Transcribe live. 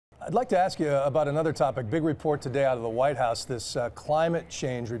I'd like to ask you about another topic. Big report today out of the White House, this climate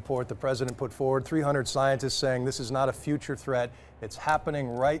change report the president put forward. 300 scientists saying this is not a future threat. It's happening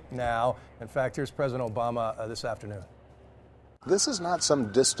right now. In fact, here's President Obama this afternoon. This is not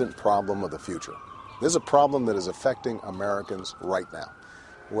some distant problem of the future. This is a problem that is affecting Americans right now,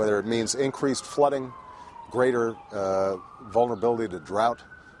 whether it means increased flooding, greater vulnerability to drought,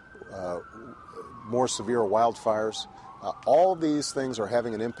 more severe wildfires. All of these things are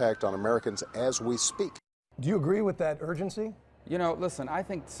having an impact on Americans as we speak. Do you agree with that urgency? You know, listen, I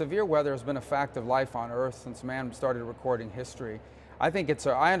think severe weather has been a fact of life on Earth since man started recording history. I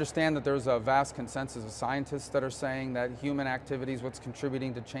understand that there's a vast consensus of scientists that are saying that human activity is what's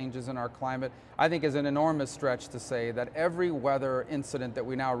contributing to changes in our climate. I think it's an enormous stretch to say that every weather incident that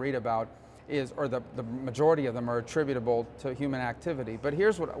we now read about or the majority of them are attributable to human activity. But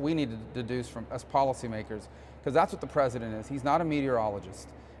here's what we need to deduce as policymakers, because that's what the president is. He's not a meteorologist.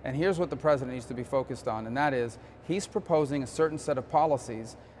 And here's what the president needs to be focused on, and that is he's proposing a certain set of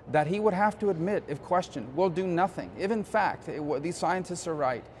policies that he would have to admit, if questioned, will do nothing. If in fact these scientists are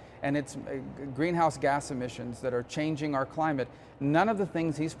right and it's greenhouse gas emissions that are changing our climate, none of the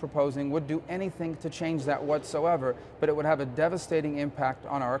things he's proposing would do anything to change that whatsoever, but it would have a devastating impact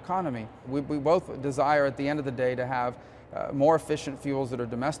on our economy. We both desire at the end of the day to have more efficient fuels that are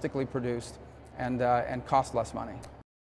domestically produced and cost less money.